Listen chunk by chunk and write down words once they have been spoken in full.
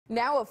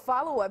Now a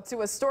follow-up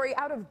to a story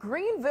out of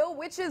Greenville,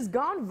 which has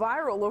gone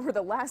viral over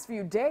the last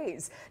few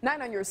days.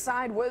 9 on Your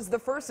Side was the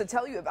first to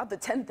tell you about the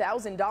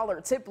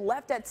 $10,000 tip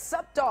left at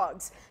Sup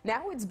Dogs.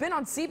 Now it's been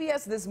on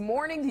CBS This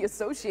Morning, the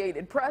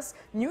Associated Press,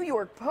 New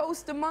York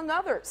Post, among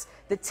others.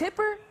 The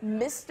tipper,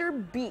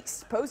 Mr.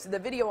 Beast, posted the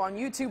video on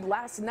YouTube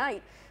last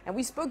night, and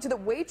we spoke to the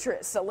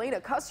waitress,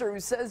 Elena Custer, who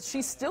says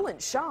she's still in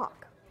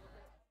shock.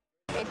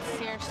 It's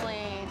seriously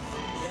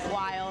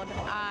wild.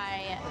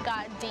 I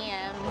got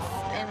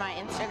DMs in my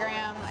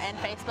Instagram and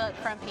Facebook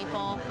from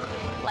people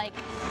like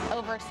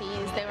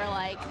overseas. They were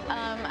like,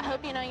 I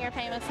hope you know you're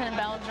famous in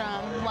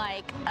Belgium.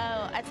 Like,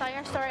 oh, I saw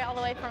your story all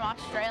the way from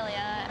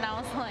Australia. And I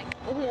was like,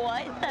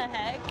 what the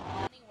heck?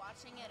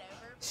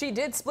 She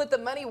did split the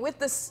money with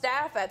the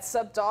staff at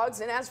Sup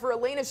Dogs, and as for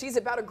Elena, she's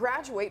about to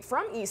graduate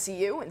from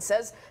ECU and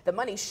says the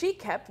money she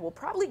kept will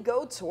probably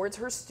go towards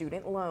her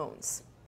student loans.